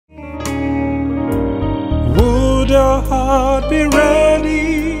your heart be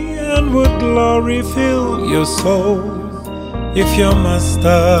ready, and would glory fill your soul if your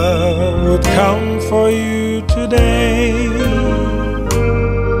master would come for you today?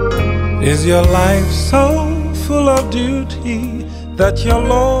 Is your life so full of duty that your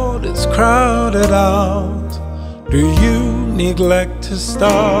Lord is crowded out? Do you neglect to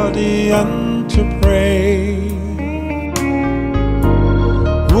study and to pray?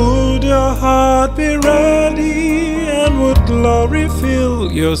 Would your heart be ready, and would glory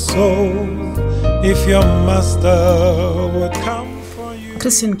fill your soul if your master would come for you?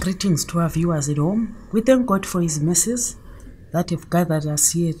 Christian greetings to our viewers at home. We thank God for his mercies that have gathered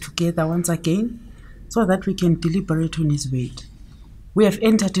us here together once again so that we can deliberate on his word. We have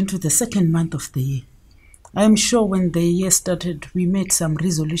entered into the second month of the year. I am sure when the year started, we made some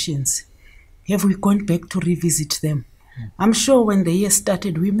resolutions. Have we gone back to revisit them? I'm sure when the year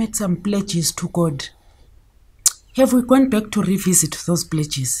started, we made some pledges to God. Have we gone back to revisit those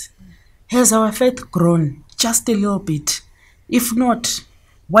pledges? Has our faith grown just a little bit? If not,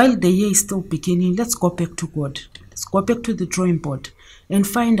 while the year is still beginning, let's go back to God. Let's go back to the drawing board and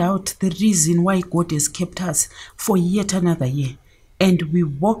find out the reason why God has kept us for yet another year. And we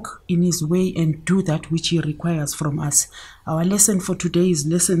walk in his way and do that which he requires from us. Our lesson for today is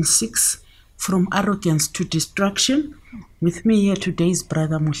lesson 6, from arrogance to destruction. With me here today is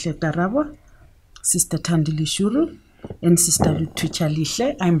Brother Muhleta Rabo, Sister Thandile Shuru, and Sister Lutucha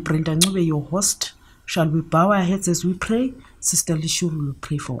Lihle. I'm Brenda Ncube, your host. Shall we bow our heads as we pray? Sister Lishuru will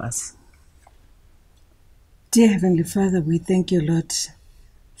pray for us. Dear Heavenly Father, we thank you, Lord,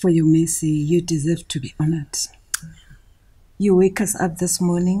 for your mercy. You deserve to be honored. You wake us up this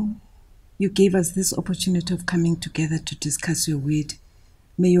morning. You gave us this opportunity of coming together to discuss your word.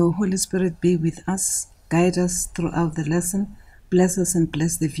 May your Holy Spirit be with us, guide us throughout the lesson, bless us and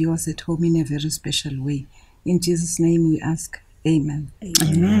bless the viewers at home in a very special way. In Jesus' name we ask, amen.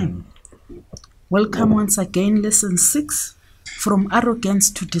 Amen. Welcome once again, lesson 6, from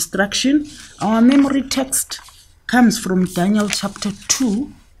arrogance to destruction. Our memory text comes from Daniel chapter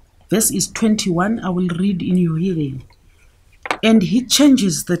 2, verse is 21. I will read in your hearing. And he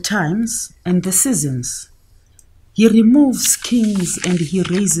changes the times and the seasons. He removes kings and he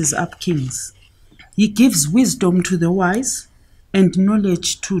raises up kings. He gives wisdom to the wise and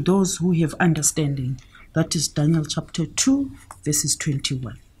knowledge to those who have understanding. That is Daniel chapter 2, verses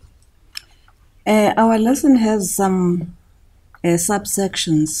 21. Our lesson has some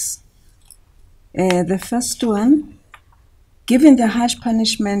subsections. The first one, given the harsh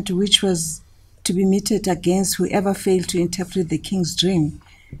punishment which was to be meted against whoever failed to interpret the king's dream,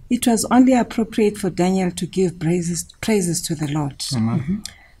 it was only appropriate for Daniel to give praises to the Lord. Mm-hmm.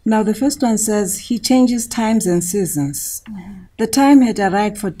 Now the first one says, he changes times and seasons. Mm-hmm. The time had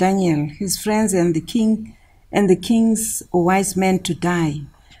arrived for Daniel, his friends, and the king's wise men to die.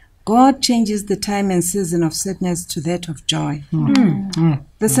 God changes the time and season of sadness to that of joy. Mm-hmm.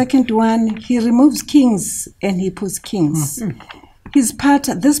 The second one, he removes kings and he puts kings. Mm-hmm. This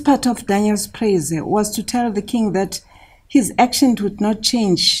part of Daniel's praise was to tell the king that his action would not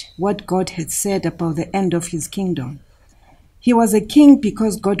change what God had said about the end of his kingdom. He was a king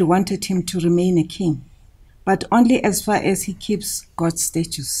because God wanted him to remain a king, but only as far as he keeps God's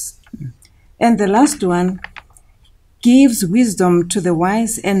statutes. And the last one, gives wisdom to the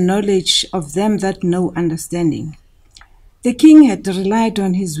wise and knowledge of them that know understanding. The king had relied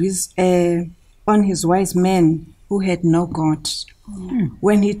on his wise men who had no God. Mm.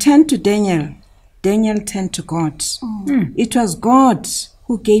 When he turned to Daniel, Daniel turned to God. Mm. It was God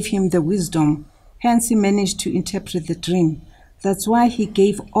who gave him the wisdom, hence he managed to interpret the dream. That's why he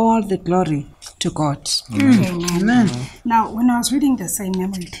gave all the glory to God. Mm. Amen. Now, when I was reading the same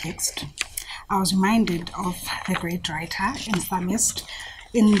memory text, I was reminded of the great writer and psalmist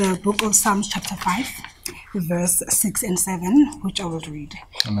in the book of Psalms chapter 5, verse 6 and 7, which I will read.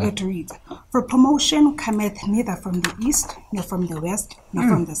 Amen. It reads, for promotion cometh neither from the east, nor from the west, nor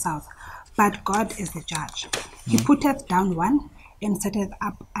from the south, but God is the judge. He putteth down one and setteth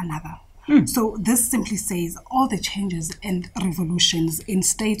up another. So this simply says all the changes and revolutions in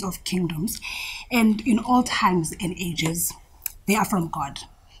states of kingdoms and in all times and ages, they are from God.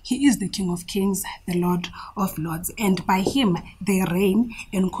 He is the King of Kings, the Lord of Lords, and by him they reign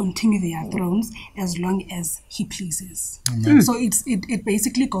and continue their thrones as long as he pleases. So it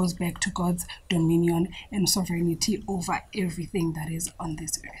basically goes back to God's dominion and sovereignty over everything that is on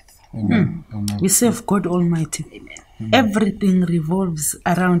this earth. Amen. We serve God Almighty. Amen. Everything revolves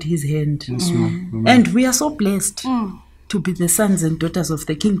around his hand. And we are so blessed to be the sons and daughters of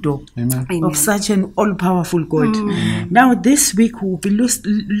the kingdom Amen. of such an all-powerful God. Now, this week we'll be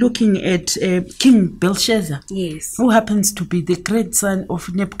looking at King Belshazzar, Yes. who happens to be the grandson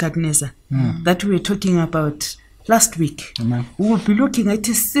of Nebuchadnezzar that we were talking about last week. Amen. We will be looking at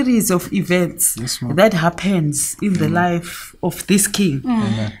a series of events Yes, ma'am. that happens in the life of this king,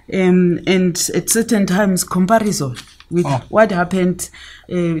 and at certain times comparison with what happened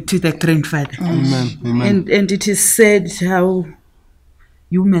to the grandfather. Amen. Amen. And it is said how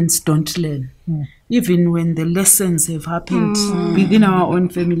humans don't learn, even when the lessons have happened within our own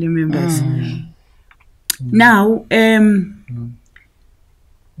family members. Now,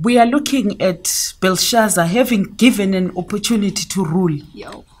 we are looking at Belshazzar having given an opportunity to rule,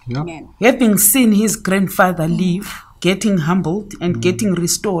 Yeah. Amen. having seen his grandfather leave, getting humbled and getting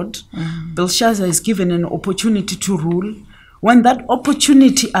restored. Belshazzar is given an opportunity to rule. When that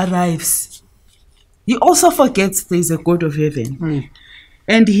opportunity arrives, he also forgets there is a God of heaven,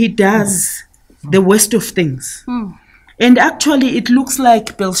 and he does the worst of things. And actually, it looks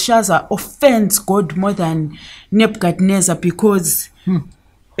like Belshazzar offends God more than Nebuchadnezzar, because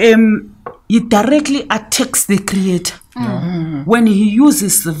he directly attacks the Creator when he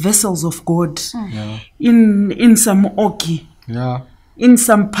uses the vessels of God in some orgy, Yeah. in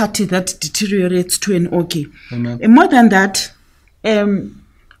some party that deteriorates to an orgy. Amen. And more than that,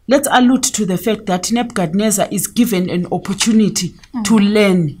 let's allude to the fact that Nebuchadnezzar is given an opportunity to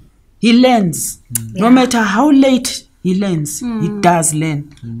learn. He learns. No matter how late he learns, he does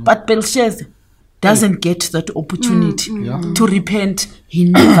learn. But Belshazzar doesn't get that opportunity to repent. He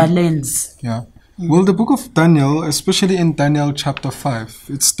never learns. Yeah. Well, the book of Daniel, especially in Daniel chapter 5,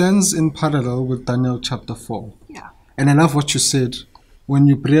 it stands in parallel with Daniel chapter 4. Yeah. And I love what you said when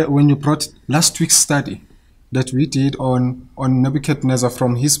you brought last week's study that we did on Nebuchadnezzar,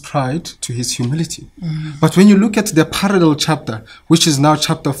 from his pride to his humility. But when you look at the parallel chapter, which is now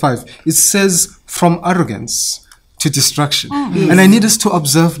chapter 5, it says from arrogance to destruction. And I need us to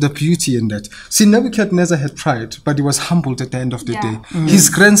observe the beauty in that. See, Nebuchadnezzar had pride, but he was humbled at the end of the day. His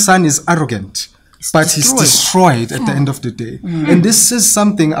grandson is arrogant, but he's destroyed at the end of the day. And this says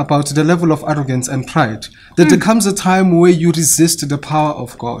something about the level of arrogance and pride, that there comes a time where you resist the power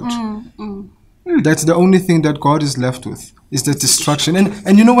of God. That's the only thing that God is left with, is the destruction.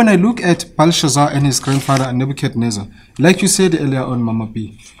 And you know, when I look at Belshazzar and his grandfather and Nebuchadnezzar, like you said earlier on, Mama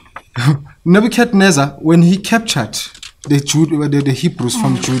B, Nebuchadnezzar, when he captured the Hebrews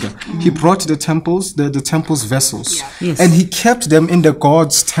from Judah, he brought the temples, the temple's vessels, and he kept them in the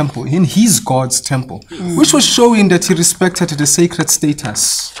God's temple, in his God's temple, which was showing that he respected the sacred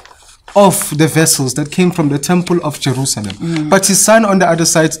status of the vessels that came from the temple of Jerusalem. But his son on the other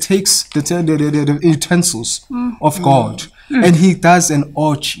side takes the utensils of God, and he does an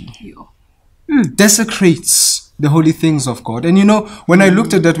orgy, desecrates the holy things of God. And you know, when I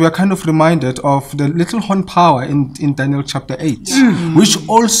looked at that, we are kind of reminded of the little horn power in Daniel chapter 8, which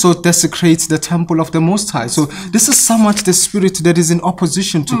also desecrates the temple of the Most High. So this is somewhat the spirit that is in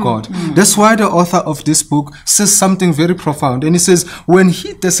opposition to God. That's why the author of this book says something very profound. And he says, when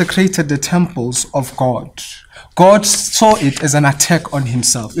he desecrated the temples of God, God saw it as an attack on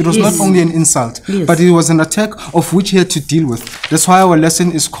himself. It was not only an insult, but it was an attack of which he had to deal with. That's why our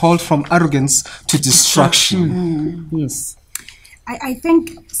lesson is called from arrogance to destruction. Yes. I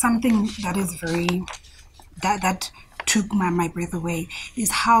think something that is very, that took my breath away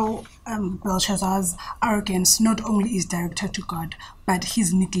is how Belshazzar's arrogance not only is directed to God, but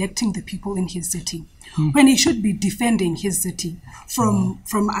he's neglecting the people in his city. When he should be defending his city from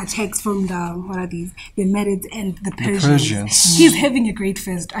attacks from the Medes and the Persians. He's having a great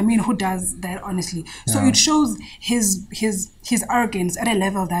feast. I mean, who does that, honestly? So it shows his arrogance at a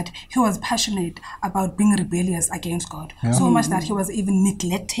level that he was passionate about being rebellious against God, so much that he was even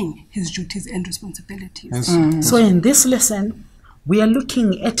neglecting his duties and responsibilities. So in this lesson, we are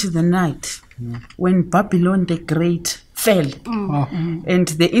looking at the night when Babylon the Great fell, and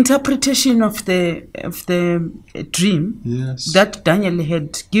the interpretation of the dream that Daniel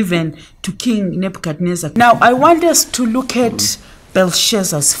had given to King Nebuchadnezzar. Now, I want us to look at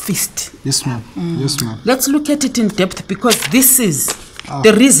Belshazzar's feast. Yes, ma'am. Yes, ma'am. Let's look at it in depth, because this is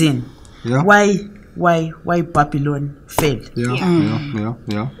the reason why Babylon fell.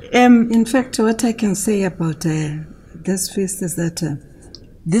 In fact, what I can say about this feast is that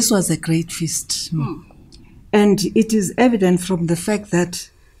this was a great feast. And it is evident from the fact that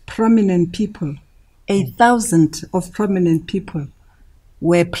prominent people, 1,000 of prominent people,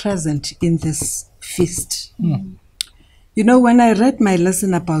 were present in this feast. You know, when I read my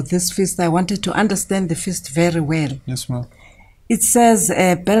lesson about this feast, I wanted to understand the feast very well. Yes, ma'am. It says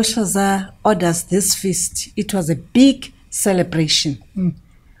Belshazzar orders this feast. It was a big celebration,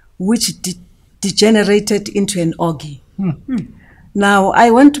 which degenerated into an orgy. Now,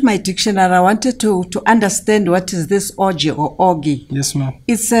 I went to my dictionary. I wanted to understand what is this orgy or orgy. Yes, ma'am.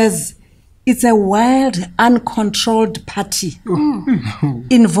 It says it's a wild, uncontrolled party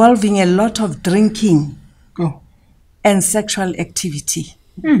involving a lot of drinking and sexual activity.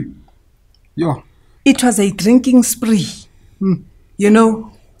 Yeah. It was a drinking spree. You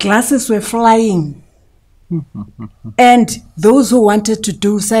know, glasses were flying. And those who wanted to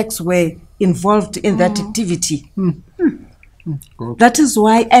do sex were involved in that activity. That is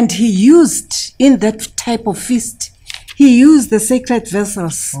why, and he used in that type of feast, he used the sacred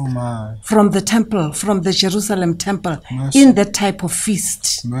vessels from the temple, from the Jerusalem temple, in that type of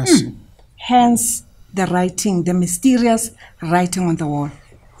feast. Hence the writing, the mysterious writing on the wall.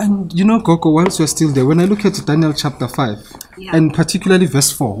 And you know, Coco, once we're still there, when I look at Daniel chapter 5, and particularly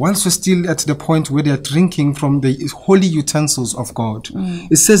verse 4, once we're still at the point where they're drinking from the holy utensils of God,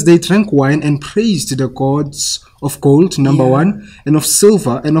 it says they drank wine and praised the gods of gold, number 1, and of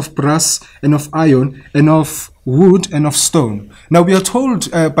silver, and of brass, and of iron, and of wood, and of stone. Now, we are told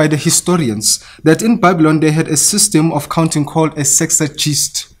by the historians that in Babylon they had a system of counting called a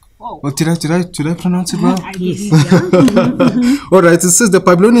sexagist. Well, did I pronounce it well? Yes. All right. It says the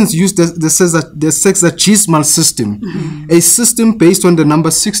Babylonians used the sexagesimal system, a system based on the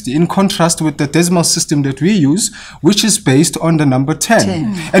number 60, in contrast with the decimal system that we use, which is based on the number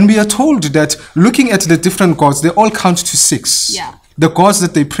 10. And we are told that looking at the different gods, they all count to 6. Yeah. The gods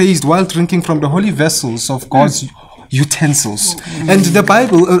that they praised while drinking from the holy vessels of God's utensils. And the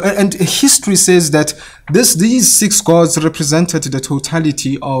Bible and history says that these 6 gods represented the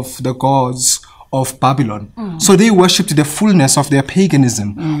totality of the gods of Babylon. So they worshipped the fullness of their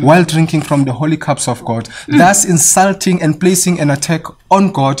paganism while drinking from the holy cups of God, thus insulting and placing an attack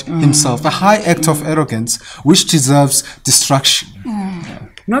on God himself, a high act of arrogance which deserves destruction.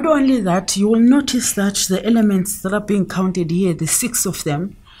 Not only that, you will notice that the elements that are being counted here, the 6 of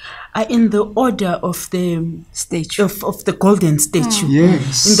them, are in the order of the statue of the golden statue.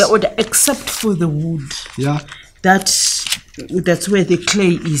 Yes. In the order, except for the wood. Yeah. That's where the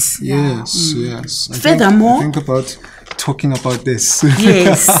clay is. Yes, yes. Furthermore, think about talking about this.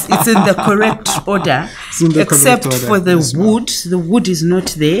 Yes, it's in the correct order. Except correct order. for the Yes, wood. The wood is not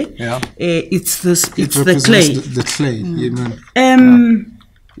there. Yeah. It's the It clay. The clay. Amen.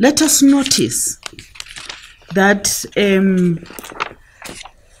 Let us notice that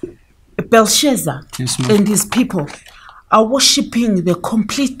Belshazzar and his people are worshipping the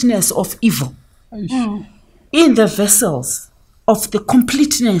completeness of evil in the vessels of the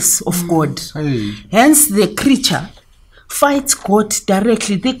completeness of God. Hence the creature fights God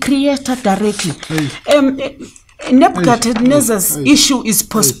directly, the creator directly. Nebuchadnezzar's issue is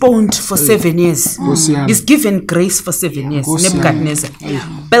postponed for 7 years. He's given grace for 7 years. Nebuchadnezzar.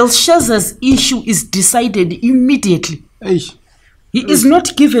 Belshazzar's issue is decided immediately. He is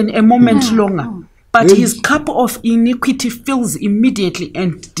not given a moment longer, but his cup of iniquity fills immediately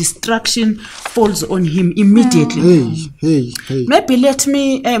and destruction falls on him immediately. Maybe let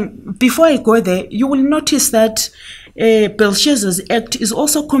me, before I go there, you will notice that Belshazzar's act is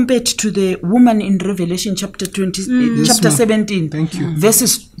also compared to the woman in Revelation chapter 20, chapter 17,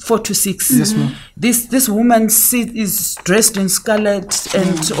 verses 4 to 6. Yes, ma'am. This woman is dressed in scarlet,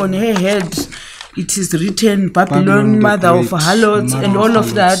 and on her head it is written Babylon, mother of harlots, and all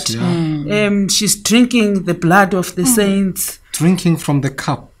of that. She's drinking the blood of the saints. Drinking from the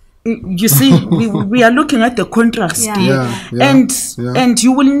cup. You see, we are looking at the contrast here. And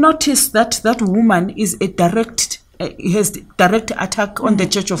you will notice that that woman is a direct, has direct attack on the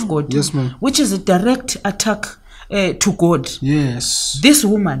Church of God. Yes, ma'am. Which is a direct attack to God. Yes. This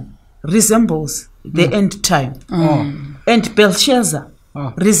woman resembles the end time. And Belshazzar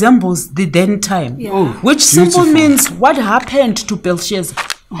resembles the then time, which simply means what happened to Belshazzar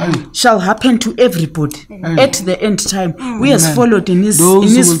shall happen to everybody at the end time. We has followed in his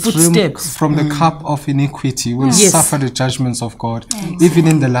footsteps. From the cup of iniquity will suffer the judgments of God, even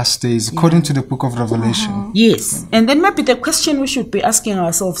in the last days, according to the book of Revelation. Yes, and then maybe the question we should be asking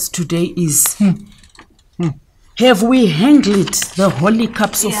ourselves today is, have we handled the holy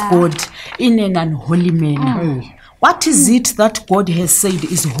cups of God in an unholy manner? What is it that God has said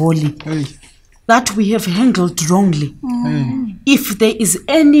is holy that we have handled wrongly? If there is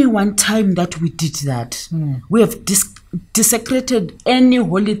any one time that we did that, we have desecrated any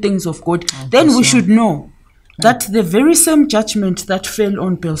holy things of God, then we should know that the very same judgment that fell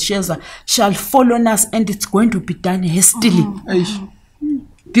on Belshazzar shall fall on us, and it's going to be done hastily.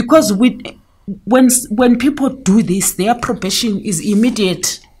 Because when people do this, their probation is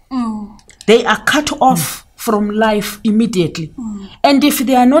immediate. They are cut off from life immediately. And if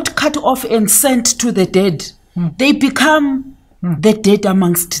they are not cut off and sent to the dead, they become the dead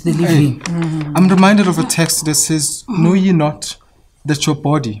amongst the living. I'm reminded of a text that says, know ye not that your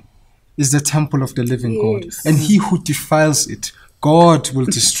body is the temple of the living God, and he who defiles it, God will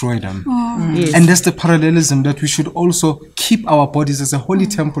destroy them. Yes. And that's the parallelism, that we should also keep our bodies as a holy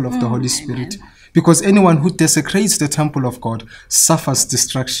temple of the Holy Spirit. Because anyone who desecrates the temple of God suffers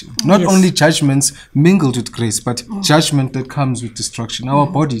destruction. Not only judgments mingled with grace, but judgment that comes with destruction. Our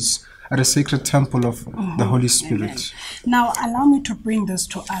bodies are a sacred temple of the Holy Spirit. Amen. Now, allow me to bring this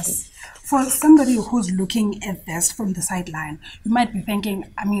to us. For somebody who's looking at this from the sideline, you might be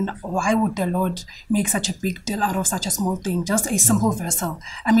thinking, I mean, why would the Lord make such a big deal out of such a small thing? Just a simple vessel.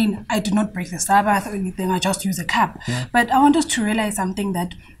 I mean, I did not break the Sabbath or anything. I just use a cup. But I want us to realize something,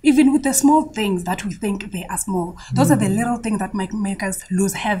 that even with the small things that we think they are small, those are the little things that might make us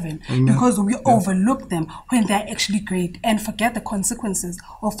lose heaven, because we overlook them when they're actually great and forget the consequences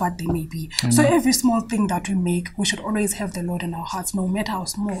of what they may be. So every small thing that we make, we should always have the Lord in our hearts, no matter how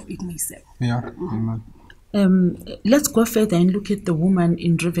small it may seem. Amen. Let's go further and look at the woman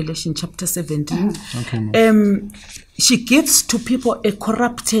in Revelation chapter 17. She gives to people a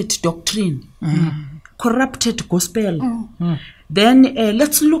corrupted doctrine, corrupted gospel. Then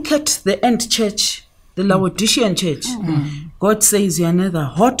let's look at the end church, the Laodicean church. God says, you are neither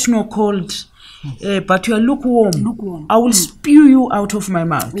hot nor cold, but you are lukewarm. I will spew you out of my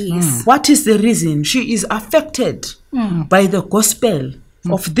mouth. What is the reason? She is affected by the gospel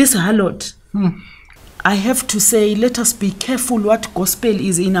of this harlot. I have to say, let us be careful what gospel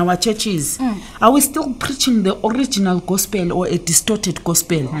is in our churches. Are we still preaching the original gospel or a distorted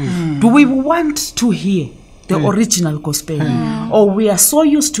gospel? Do we want to hear the original gospel? Or we are so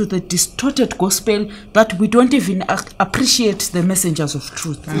used to the distorted gospel that we don't even appreciate the messengers of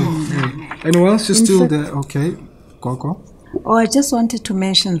truth? And whilst you're still there, go. Oh, I just wanted to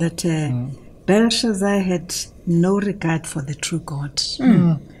mention that Belshazzar had no regard for the true God.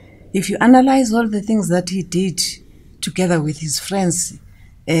 If you analyze all the things that he did together with his friends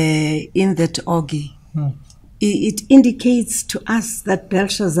in that orgy, it indicates to us that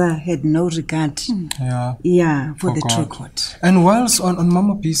Belshazzar had no regard for the true God. And whilst on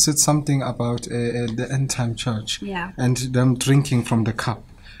Mama B said something about the end time church and them drinking from the cup.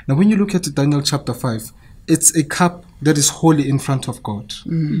 Now when you look at Daniel chapter 5, it's a cup that is holy in front of God.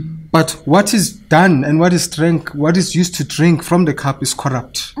 But what is done and what is used to drink from the cup is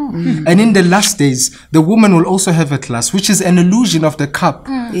corrupt. And in the last days, the woman will also have a glass, which is an illusion of the cup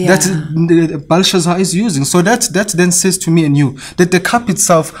that Belshazzar is using. So that then says to me and you that the cup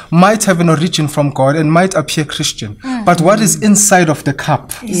itself might have an origin from God and might appear Christian. But what is inside of the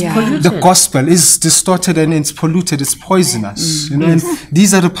cup, the gospel, is distorted and it's polluted, it's poisonous. You know, and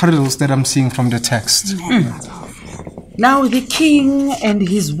these are the parallels that I'm seeing from the text. Now the king and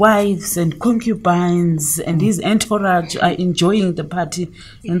his wives and concubines and his entourage are enjoying the party,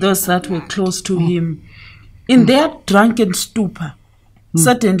 and those that were close to him. In their drunken stupor,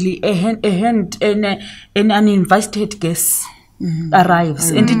 suddenly an uninvited guest arrives,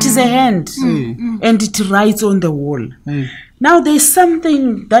 and it is a hand, and it rides on the wall. Now there's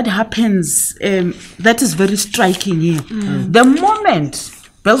something that happens that is very striking here. The moment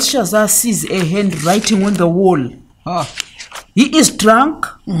Belshazzar sees a hand writing on the wall, he is drunk,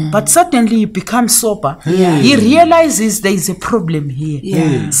 but suddenly he becomes sober. He realizes there is a problem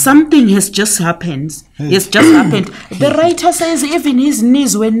here. Something has just happened. The writer says even his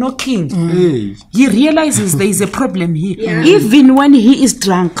knees were knocking. He realizes there is a problem here, even when he is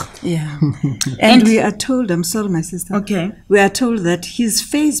drunk. And we are told, I'm sorry, my sister. We are told that his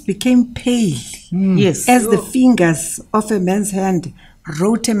face became pale. As the fingers of a man's hand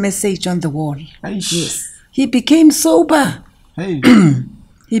wrote a message on the wall. He became sober.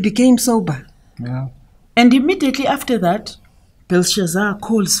 He became sober. And immediately after that, Belshazzar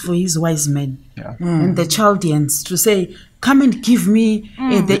calls for his wise men and the Chaldeans to say, come and give me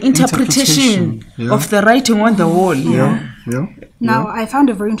the interpretation of the writing on the wall. Now, I found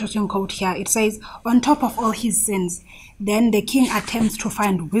a very interesting quote here. It says, on top of all his sins, then the king attempts to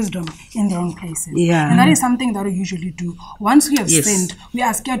find wisdom in the wrong places. And that is something that we usually do. Once we have sinned, we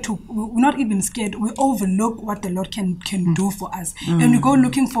are scared to, we're not even scared, we overlook what the Lord can do for us. And we go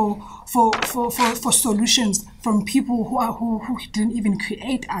looking for solutions from people who didn't even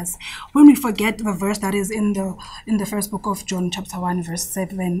create us. When we forget the verse that is in the first book of John, chapter 1, verse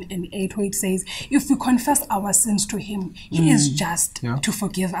 7 and 8, where it says, if we confess our sins to him, he is just to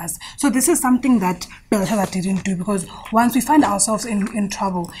forgive us. So this is something that Belshazzar didn't do, because once we find ourselves in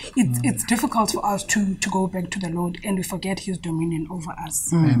trouble, it's difficult for us to go back to the Lord, and we forget His dominion over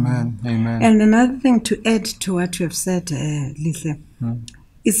us. Amen. Amen. And another thing to add to what you have said, Lisa,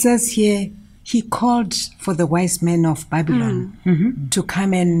 it says here, He called for the wise men of Babylon to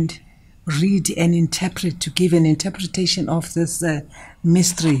come and read and interpret, to give an interpretation of this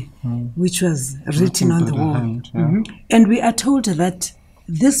mystery which was written on the wall. And we are told that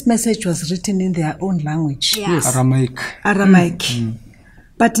this message was written in their own language. Yes. Aramaic.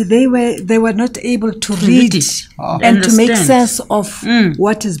 But they were not able to read it and to make sense of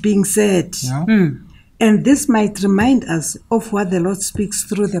what is being said. And this might remind us of what the Lord speaks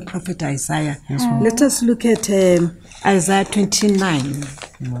through the prophet Isaiah. Let us look at Isaiah 29,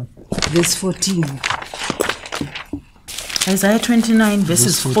 verse 14. Isaiah 29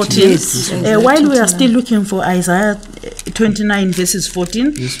 verses 14. Yes. While we are still looking for Isaiah 29 verses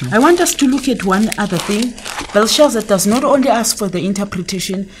 14, I want us to look at one other thing. Belshazzar does not only ask for the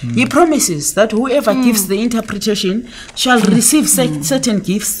interpretation, he promises that whoever gives the interpretation shall receive certain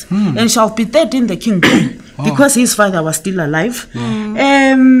gifts and shall be dead in the kingdom because his father was still alive.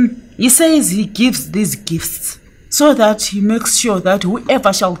 He says he gives these gifts so that he makes sure that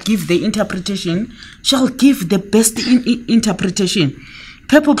whoever shall give the interpretation shall give the best interpretation.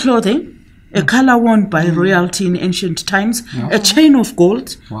 Purple clothing, a color worn by royalty in ancient times, a chain of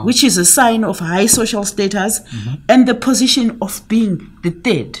gold, which is a sign of high social status, and the position of being the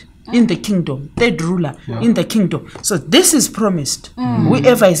third in the kingdom, third ruler in the kingdom. So this is promised.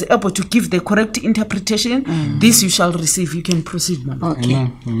 Whoever is able to give the correct interpretation, this you shall receive. You can proceed, Mama. Okay.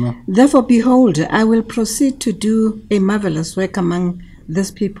 Amen. Therefore, behold, I will proceed to do a marvelous work among this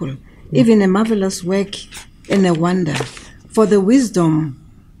people, even a marvelous work and a wonder. For the wisdom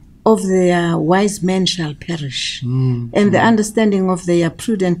of their wise men shall perish, and the understanding of their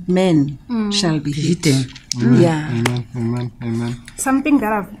prudent men shall be hidden. Amen. Something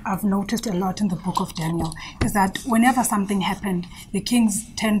that I've noticed a lot in the book of Daniel is that whenever something happened, the kings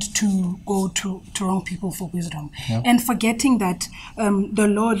tend to go to wrong people for wisdom, and forgetting that the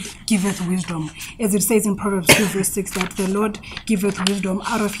Lord giveth wisdom. As it says in Proverbs 2 verse 6, that the Lord giveth wisdom,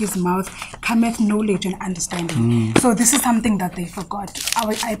 out of his mouth cometh knowledge and understanding. So this is something that they forgot.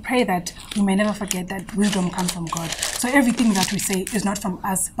 I pray that we may never forget that wisdom comes from God. So everything that we say is not from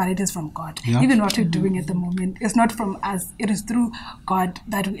us, but it is from God. Even what we're doing at the moment is not from us. It is through God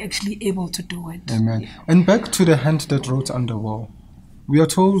that we're actually able to do it. Amen. And back to the hand that wrote on the wall. We are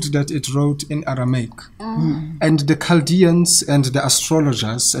told that it wrote in Aramaic. And the Chaldeans and the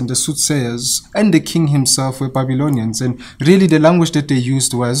astrologers and the soothsayers and the king himself were Babylonians. And really the language that they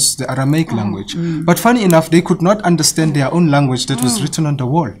used was the Aramaic language. But funny enough, they could not understand their own language that was written on the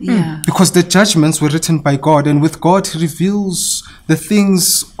wall. Because the judgments were written by God. And with God, he reveals the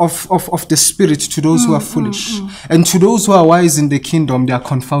things of the spirit to those who are foolish. And to those who are wise in the kingdom, they are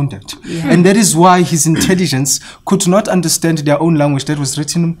confounded. And that is why his intelligence could not understand their own language that was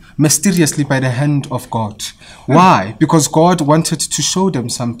written mysteriously by the hand of God. Why? Because God wanted to show them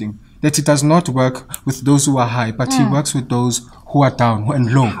something, that he does not work with those who are high, but he works with those who are down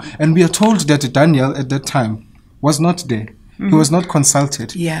and low. And we are told that Daniel at that time was not there. He was not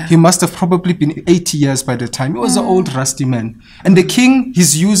consulted. He must have probably been 80 years by the time. He was an old rusty man. And the king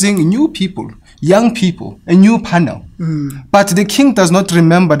is using new people, young people, a new panel. But the king does not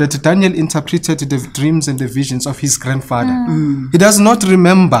remember that Daniel interpreted the dreams and the visions of his grandfather. He does not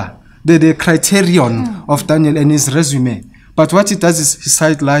remember the criterion of Daniel and his resume. But what he does is he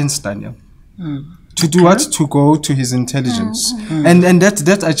sidelines Daniel. To do what? To go to his intelligence. And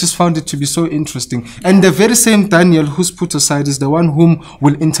that I just found it to be so interesting. And the very same Daniel who's put aside is the one whom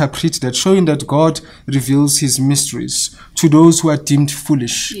will interpret that, showing that God reveals his mysteries to those who are deemed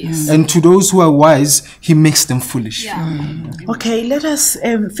foolish. And to those who are wise, he makes them foolish. Okay, let us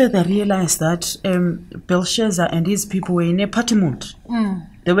further realize that Belshazzar and his people were in a party mood.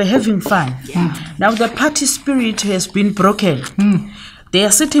 They were having fun. Now the party spirit has been broken. They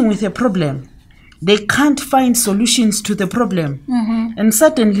are sitting with a problem. They can't find solutions to the problem. And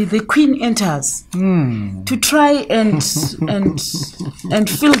suddenly the queen enters to try and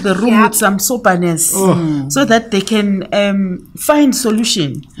fill the room with some soberness so that they can find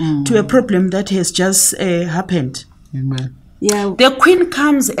solution to a problem that has just happened. Amen. The queen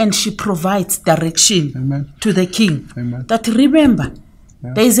comes and she provides direction to the king. That remember,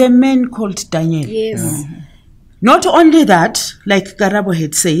 there is a man called Daniel. Not only that, like Karabo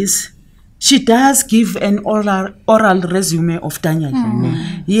had says, she does give an oral resume of Daniel.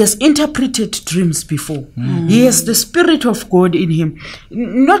 He has interpreted dreams before. He has the spirit of God in him.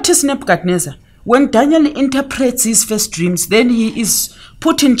 Notice Nebuchadnezzar. when Daniel interprets his first dreams, then he is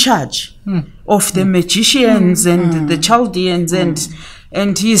put in charge of the magicians and the Chaldeans,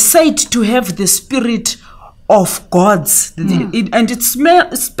 and he is said to have the spirit of gods, and it's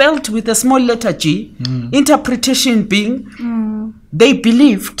spelled with a small letter G. Interpretation being, they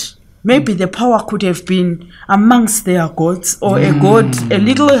believed maybe the power could have been amongst their gods, or a god a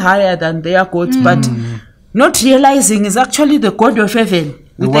little higher than their gods, but not realizing is actually the God of heaven.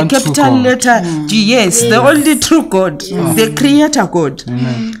 With the capital letter G, yes, the only true God, the creator God.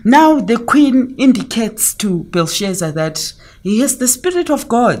 Now the queen indicates to Belshazzar that he has the spirit of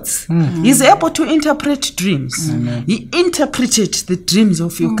gods. He's able to interpret dreams. He interpreted the dreams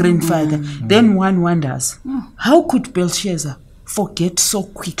of your grandfather. Then one wonders, how could Belshazzar forget so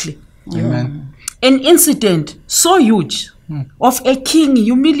quickly? An incident so huge of a king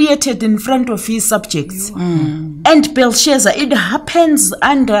humiliated in front of his subjects. And Belshazzar, it happens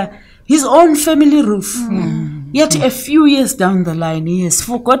under his own family roof. Yet a few years down the line, he has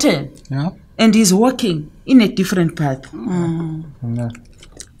forgotten. And he's walking in a different path. And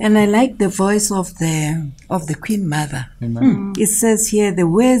I like the voice of the Queen Mother. It says here, the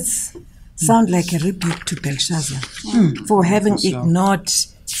words sound like a rebuke to Belshazzar for having ignored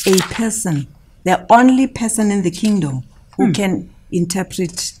a person, the only person in the kingdom who can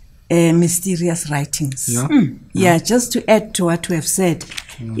interpret mysterious writings. Just to add to what we have said,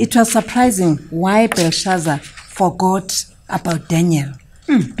 it was surprising why Belshazzar forgot about Daniel,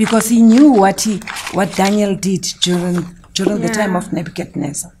 because he knew what Daniel did during the time of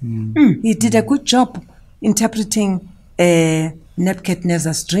Nebuchadnezzar. He did a good job interpreting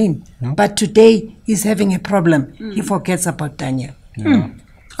Nebuchadnezzar's dream, but today he's having a problem. He forgets about Daniel.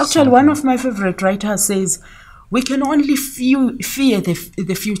 Actually, one of my favorite writers says, we can only fear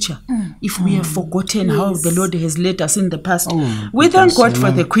the future if we have forgotten how the Lord has led us in the past. We thank God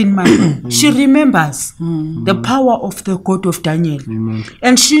for the Queen Mother. She remembers the power of the God of Daniel.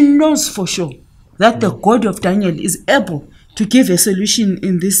 And she knows for sure that the God of Daniel is able to give a solution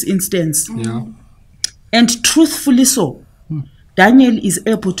in this instance. And truthfully so, Daniel is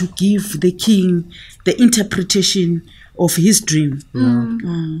able to give the king the interpretation of his dream.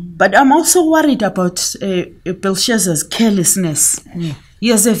 But I'm also worried about Belshazzar's carelessness. He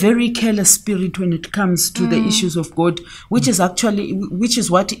has a very careless spirit when it comes to the issues of God, which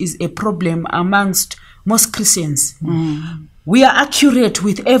is what is a problem amongst most Christians. We are accurate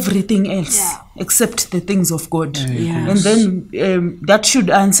with everything else except the things of God. And then that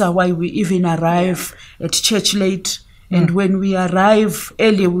should answer why we even arrive at church late. And when we arrive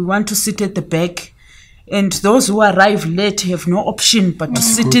early, we want to sit at the back. And those who arrive late have no option but to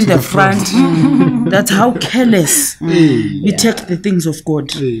sit in the front. That's how careless we take the things of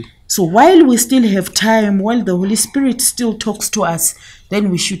God. So while we still have time, while the Holy Spirit still talks to us, then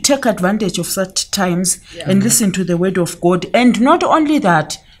we should take advantage of such times and listen to the word of God. And not only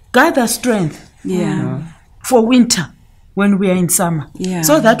that, gather strength for winter when we are in summer.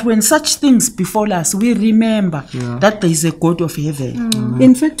 So that when such things befall us, we remember that there is a God of heaven.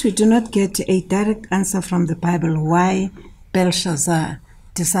 In fact, we do not get a direct answer from the Bible why Belshazzar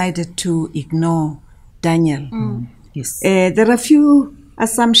decided to ignore Daniel. There are a few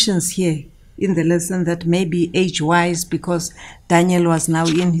assumptions here in the lesson that may be age-wise, because Daniel was now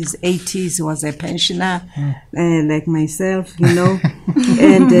in his 80s, he was a pensioner, like myself,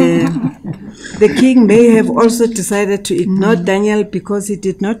 and the king may have also decided to ignore Daniel because he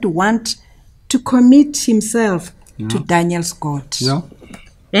did not want to commit himself to Daniel's God.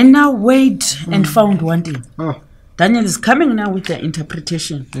 And now weighed and found wanting. Daniel is coming now with the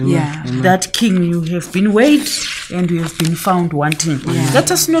interpretation. That king, you have been weighed and you have been found wanting. Let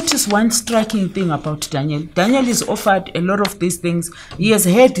us notice one striking thing about Daniel. Daniel is offered a lot of these things. He has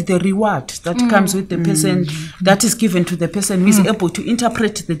had the reward that comes with the person, that is given to the person who is able to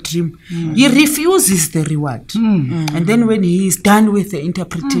interpret the dream. He refuses the reward. And then when he is done with the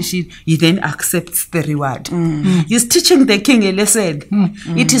interpretation, he then accepts the reward. He's teaching the king a lesson.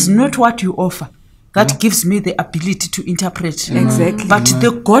 It is not what you offer that gives me the ability to interpret. But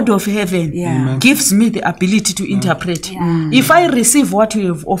the God of heaven gives me the ability to interpret. If I receive what you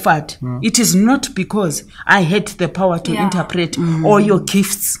have offered, it is not because I had the power to interpret or your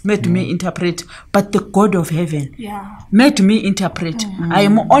gifts made me interpret, but the God of heaven made me interpret. I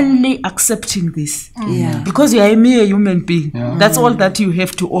am only accepting this because you are a mere human being. That's all that you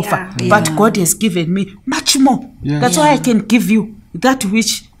have to offer. But God has given me much more. That's why I can give you that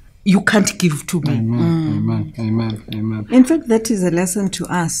which you can't give to me. Amen. In fact, that is a lesson to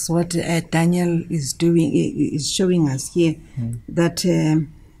us. What Daniel is doing is showing us here that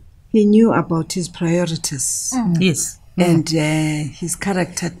he knew about his priorities. Yes. And his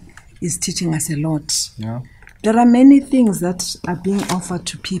character is teaching us a lot. Yeah. There are many things that are being offered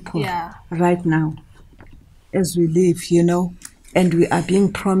to people Yeah. right now as we live, and we are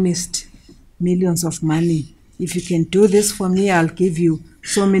being promised millions of money. If you can do this for me, I'll give you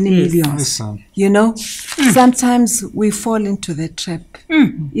so many millions. Sometimes we fall into the trap,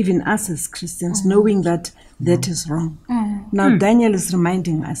 even us as Christians, knowing that that is wrong. Now, Daniel is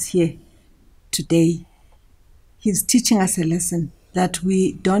reminding us here today. He's teaching us a lesson that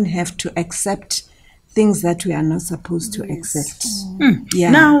we don't have to accept things that we are not supposed to accept.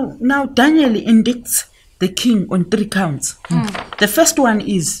 Yeah. Now Daniel indicts the king on 3 counts. The first one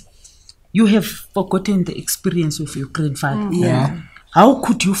is, you have forgotten the experience of your grandfather. Yeah. How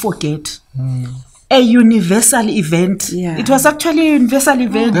could you forget a universal event? Yeah. It was actually a universal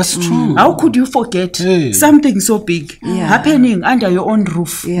event. That's true. How could you forget something so big happening under your own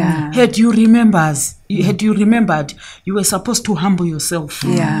roof? Yeah. Had you remembered, you were supposed to humble yourself.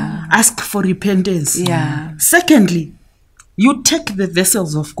 Ask for repentance. Secondly, you take the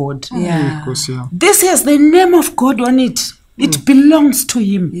vessels of God. Yeah. This has the name of God on it. It belongs to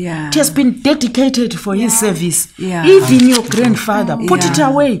him. Yeah. It has been dedicated for his service. Yeah. Even your grandfather put it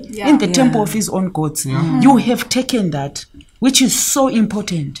away in the temple Yeah. of his own gods. You have taken that, which is so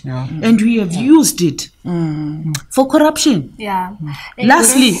important, and we have used it for corruption. Yeah.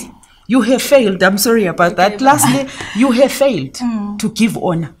 Lastly, you have failed. I'm sorry about that. Lastly, you have failed to give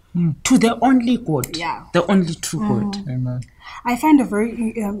honor to the only God, the only true God. Amen. I find a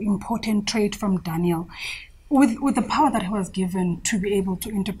very important trait from Daniel. With the power that he was given to be able to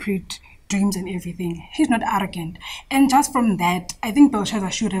interpret dreams and everything, he's not arrogant. And just from that, I think Belshazzar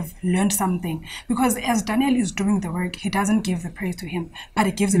should have learned something. Because as Daniel is doing the work, he doesn't give the praise to him, but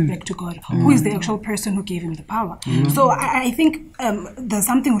he gives it back to God, who is the actual person who gave him the power. So I think there's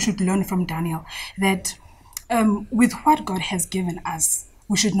something we should learn from Daniel, that with what God has given us,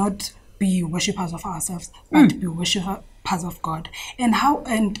 we should not be worshippers of ourselves, but be worshippers of God. And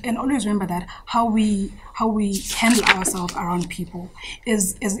and always remember that how we handle ourselves around people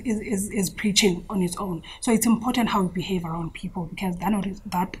is preaching on its own. So it's important how we behave around people, because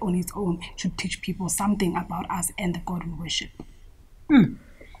that on its own should teach people something about us and the God we worship.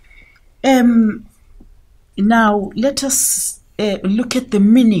 Now let us look at the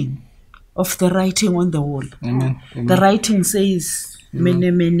meaning of the writing on the wall. Amen. The writing says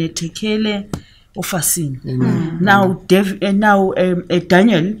mene mene tekele ofasin. Now Daniel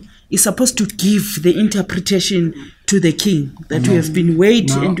is supposed to give the interpretation to the king that we have been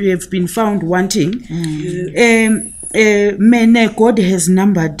weighed and we have been found wanting. Mene, God has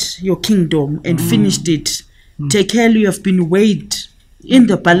numbered your kingdom and finished it. Tekel, you have been weighed in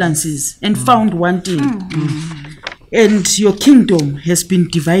the balances and found wanting. And your kingdom has been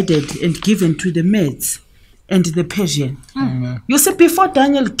divided and given to the Medes and the Persian. You see, before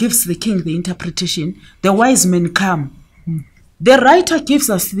Daniel gives the king the interpretation, the wise men come. The writer gives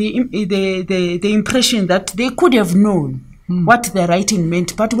us the impression that they could have known what the writing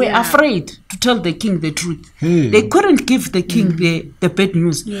meant, but were afraid to tell the king the truth. They couldn't give the king the bad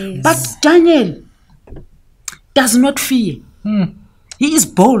news. But Daniel does not fear. He is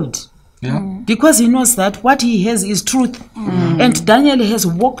bold. Because he knows that what he has is truth. And Daniel has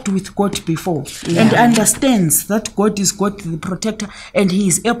walked with God before and understands that God is God, the protector, and he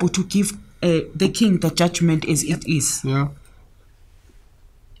is able to give the king the judgment as it is.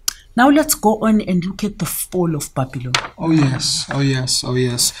 Now let's go on and look at the fall of Babylon. Oh yes.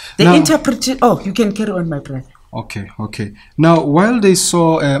 The interpretation. Oh, you can carry on, my brother. Okay. Now, while they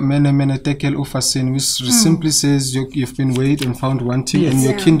saw mene mene tekel ufasin, which simply says you've been weighed and found wanting, and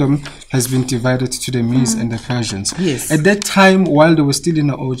your kingdom has been divided to the Medes and the Persians. At that time, while they were still in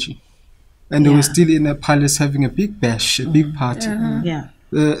an orgy, and they were still in a palace having a big bash, a big party,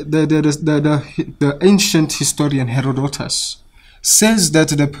 the ancient historian Herodotus says that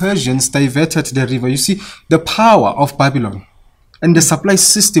the Persians diverted the river. You see, the power of Babylon and the supply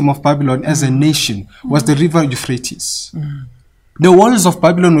system of Babylon as a nation was the river Euphrates. The walls of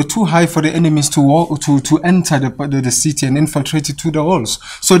Babylon were too high for the enemies to enter the city and infiltrate it to the walls.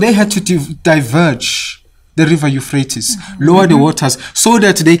 So they had to diverge the river Euphrates, lower the waters, so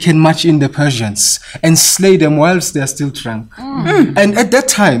that they can march in the Persians and slay them whilst they are still drunk. And at that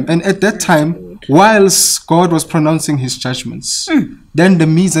time, whilst God was pronouncing his judgments, then the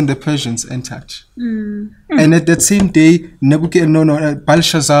Medes and the Persians entered. And at that same day,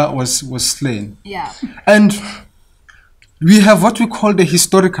 Belshazzar was slain. And we have what we call the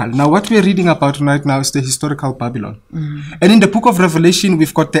historical. Now, what we're reading about right now is the historical Babylon. And in the book of Revelation,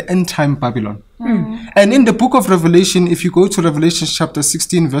 we've got the end time Babylon. And in the book of Revelation, if you go to Revelation chapter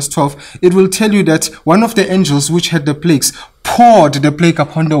 16, verse 12, it will tell you that one of the angels which had the plagues poured the plague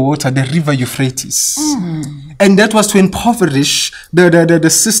upon the water, the river Euphrates. And that was to impoverish the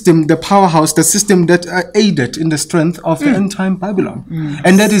system, the powerhouse, the system that aided in the strength of the end time Babylon.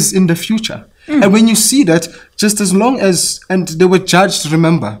 And that is in the future. And when you see that, just as long as, and they were judged,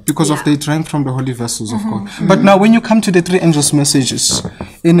 remember, because of they drank from the holy vessels of God. But now when you come to the three angels' messages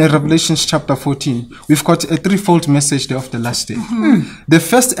in Revelation chapter 14, we've got a threefold message there of the last day. The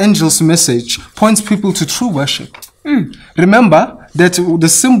first angel's message points people to true worship. Remember that the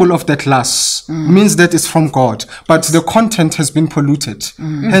symbol of that glass means that it's from God, but the content has been polluted.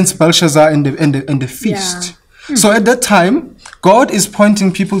 Hence Belshazzar and the feast. So at that time, God is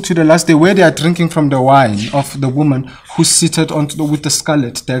pointing people to the last day where they are drinking from the wine of the woman who's seated with the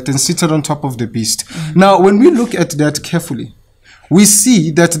scarlet decked and seated on top of the beast. Now, when we look at that carefully, we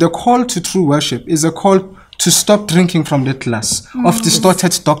see that the call to true worship is a call to stop drinking from that glass of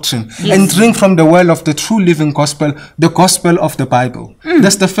distorted doctrine and drink from the well of the true living gospel, the gospel of the Bible.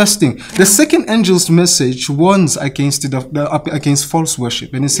 That's the first thing. The second angel's message warns against against false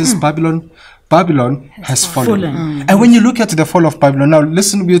worship, and it says Babylon has fallen. And when you look at the fall of Babylon, now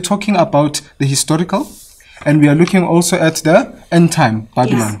listen, we are talking about the historical, and we are looking also at the end time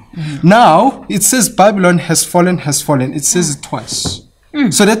Babylon. Now it says Babylon has fallen. It says it twice.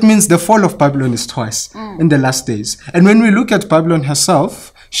 So that means the fall of Babylon is twice in the last days. And when we look at Babylon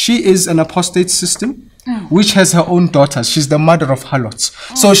herself, she is an apostate system which has her own daughters. She's the mother of harlots.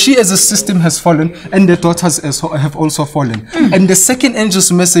 So she as a system has fallen, and the daughters have also fallen. And the second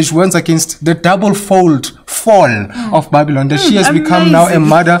angel's message warns against the double-fold fall of Babylon, that she has become now a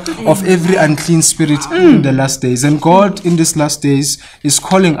mother of every unclean spirit in the last days. And God in these last days is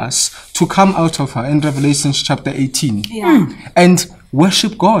calling us to come out of her in Revelation chapter 18 and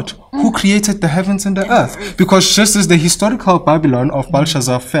worship God who created the heavens and the earth. Because just as the historical Babylon of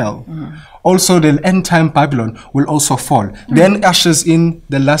Belshazzar fell, also the end time Babylon will also fall. Then ushers in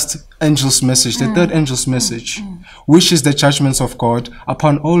the last angel's message, the third angel's message, which is the judgments of God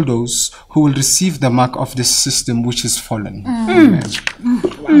upon all those who will receive the mark of this system which is fallen.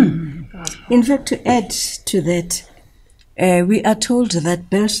 In fact, to add to that, we are told that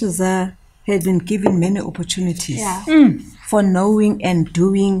Belshazzar had been given many opportunities for knowing and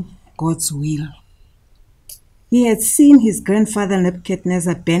doing God's will. He had seen his grandfather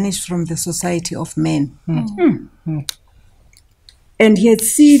Nebuchadnezzar banished from the society of men. And he had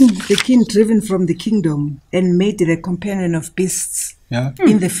seen the king driven from the kingdom and made the companion of beasts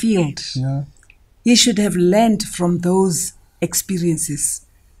in the field. He should have learned from those experiences.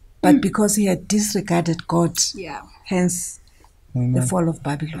 But because he had disregarded God, hence the fall of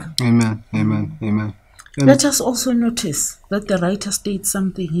Babylon. Amen. Let us also notice that the writer states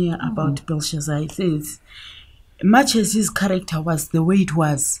something here about Belshazzar. He says, much as his character was the way it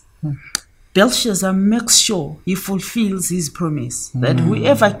was, Belshazzar makes sure he fulfills his promise that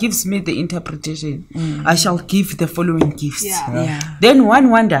whoever gives me the interpretation, I shall give the following gifts. Then one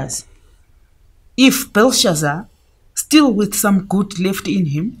wonders if Belshazzar, still with some good left in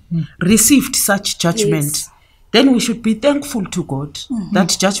him, received such judgment. Then we should be thankful to God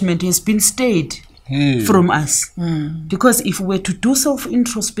that judgment has been stayed from us. Because if we were to do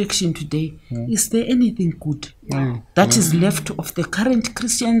self-introspection today, is there anything good that is left of the current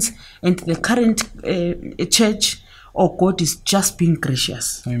Christians and the current church, or God is just being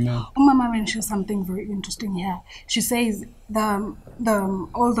gracious? Mama mentioned something very interesting here. She says all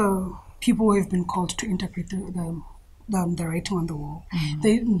the people who have been called to interpret the writing on the wall,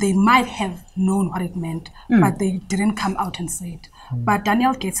 they might have known what it meant, but they didn't come out and say it. But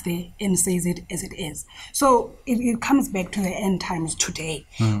Daniel gets there and says it as it is. So it comes back to the end times today.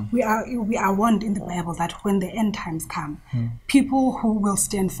 We are warned in the Bible that when the end times come, people who will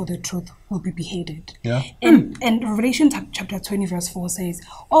stand for the truth will be beheaded. And Revelation chapter 20 verse 4 says,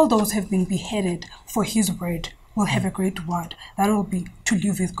 all those who have been beheaded for his word will have a great reward that will be to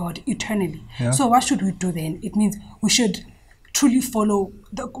live with God eternally. So what should we do then? It means we should truly follow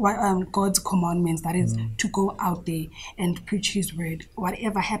God's commandments, that is to go out there and preach his word.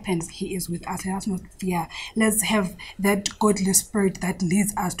 Whatever happens, he is with us. Let us not fear. Let's have that godly spirit that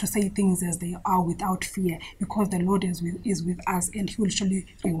leads us to say things as they are without fear, because the Lord is with us and he will surely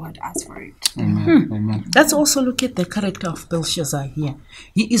reward us for it. Amen. Let's also look at the character of Belshazzar here.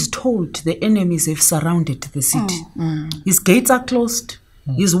 He is told the enemies have surrounded the city. His gates are closed.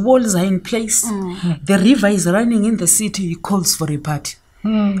 His walls are in place. The river is running in the city. He calls for a party.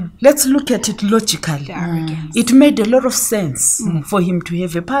 Let's look at it logically. It made a lot of sense for him to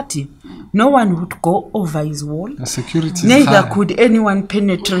have a party. No one would go over his wall. The security Neither could anyone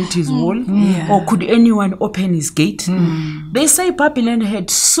penetrate his wall, or could anyone open his gate. They say Babylon had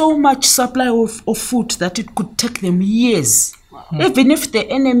so much supply of food that it could take them years Even if the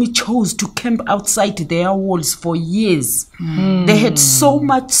enemy chose to camp outside their walls for years, they had so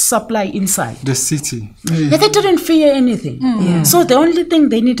much supply inside. The city. They didn't fear anything. So the only thing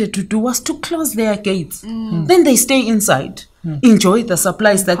they needed to do was to close their gates. Then they stay inside, enjoy the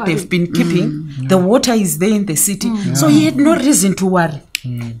supplies that they've been keeping. The water is there in the city. So he had no reason to worry.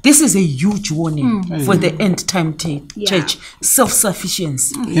 This is a huge warning for the end time church.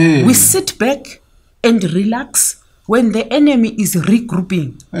 Self-sufficiency. We sit back and relax when the enemy is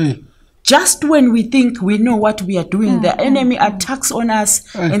regrouping. Just when we think we know what we are doing, the enemy attacks on us,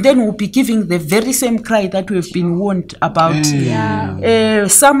 and then we'll be giving the very same cry that we've been warned about.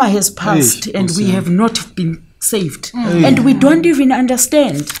 Summer has passed and we have not been saved, and we don't even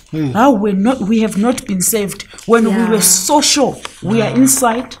understand how we have not been saved when we were so sure we are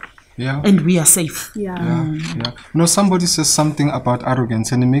inside and we are safe. Somebody says something about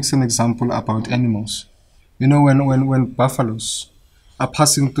arrogance, and he makes an example about animals. When buffaloes are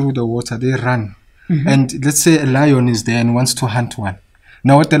passing through the water, they run, and let's say a lion is there and wants to hunt one.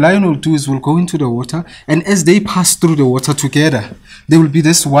 Now what the lion will do is will go into the water, and as they pass through the water together, there will be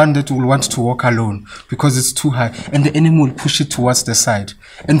this one that will want to walk alone because it's too high, and the enemy will push it towards the side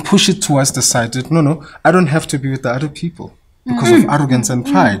and push it towards the side. That, no, I don't have to be with the other people because of arrogance and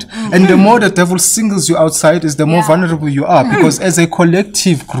pride. And the more the devil singles you outside is the more vulnerable you are, because as a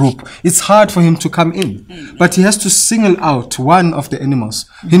collective group, it's hard for him to come in. But he has to single out one of the animals.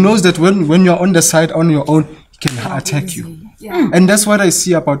 He knows that when you're on the side on your own, he can attack you. And that's what I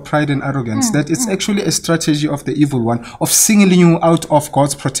see about pride and arrogance, that it's actually a strategy of the evil one of singling you out of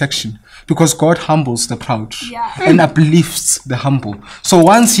God's protection, because God humbles the proud and uplifts the humble. So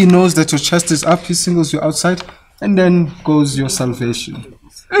once he knows that your chest is up, he singles you outside, and then goes your salvation.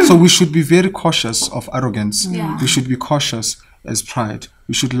 So we should be very cautious of arrogance. We should be cautious as pride.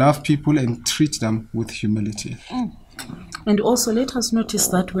 We should love people and treat them with humility. And also let us notice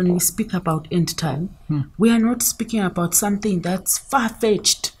that when we speak about end time, we are not speaking about something that's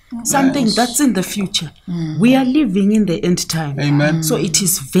far-fetched, something that's in the future. We are living in the end time. Amen. So it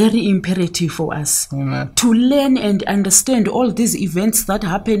is very imperative for us to learn and understand all these events that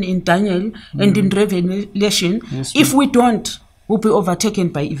happen in Daniel and in Revelation. If we don't, we'll be overtaken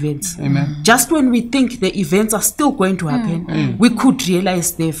by events. Just when we think the events are still going to happen, we could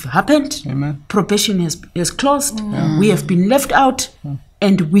realize they've happened. Probation has closed. We have been left out,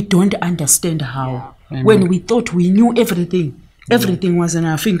 and we don't understand how. When we thought we knew everything, everything was in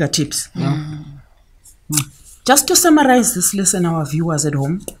our fingertips. Just to summarize this lesson, our viewers at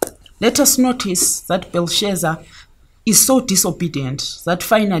home, let us notice that Belshazzar is so disobedient that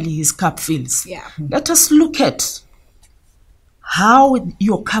finally his cup fills. Let us look at how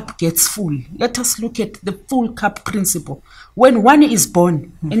your cup gets full. Let us look at the full cup principle. When one is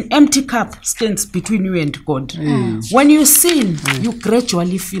born, an empty cup stands between you and God. When you sin, you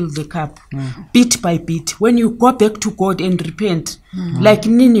gradually fill the cup, bit by bit. When you go back to God and repent, like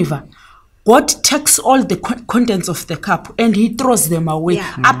Nineveh, God takes all the contents of the cup and he throws them away.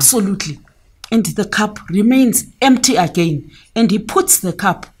 Absolutely. And the cup remains empty again. And he puts the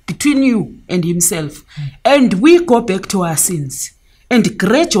cup between you and himself. And we go back to our sins and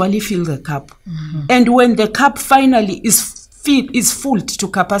gradually fill the cup. And when the cup finally is full to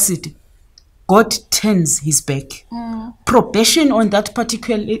capacity, God turns his back. Probation on that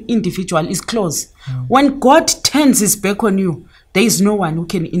particular individual is closed. When God turns his back on you, there is no one who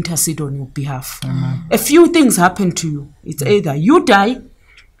can intercede on your behalf. A few things happen to you. It's either you die,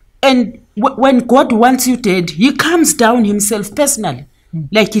 and when God wants you dead, he comes down himself personally,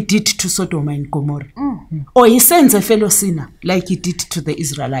 like he did to Sodom and Gomorrah. Or he sends a fellow sinner, like he did to the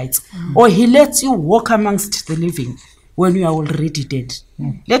Israelites. Or he lets you walk amongst the living when you are already dead.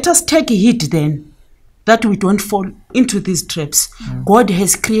 Let us take heed then that we don't fall into these traps. God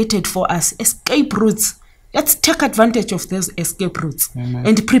has created for us escape routes. Let's take advantage of those escape routes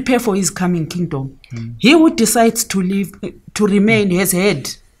and prepare for his coming kingdom. He who decides to remain has head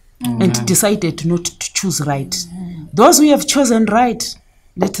and decided not to choose right. Those who have chosen right,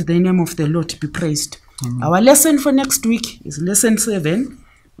 let the name of the Lord be praised. Our lesson for next week is lesson 7,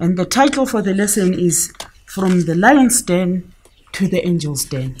 and the title for the lesson is From the Lion's Den to the Angel's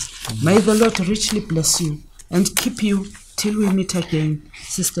Den. May the Lord richly bless you and keep you till we meet again.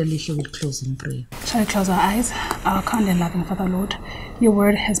 Sister Lisha will close in prayer. Shall we close our eyes? Our kind and loving Father, Lord, your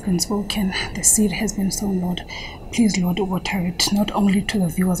word has been spoken, the seed has been sown, Lord. Please, Lord, water it, not only to the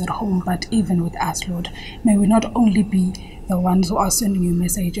viewers at home, but even with us, Lord. May we not only be the ones who are sending you a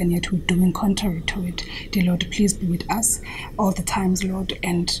message and yet we're doing contrary to it. Dear Lord, please be with us all the times, Lord,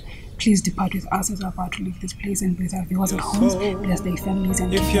 and Please depart with us as we're about to leave this place, and bless our viewers at home, bless their families,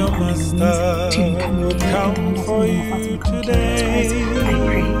 and If keep your them under your wings till you come master again. In the wonderful name of us, and come Christ, I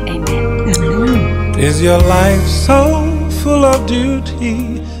pray. Amen. Amen. Is your life so full of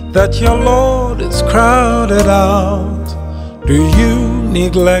duty that your Lord is crowded out? Do you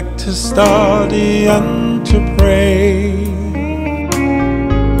neglect to study and to pray?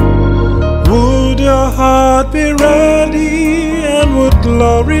 Would your heart be ready, and would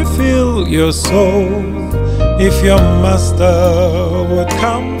glory fill your soul if your master would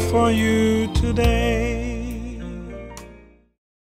come for you today?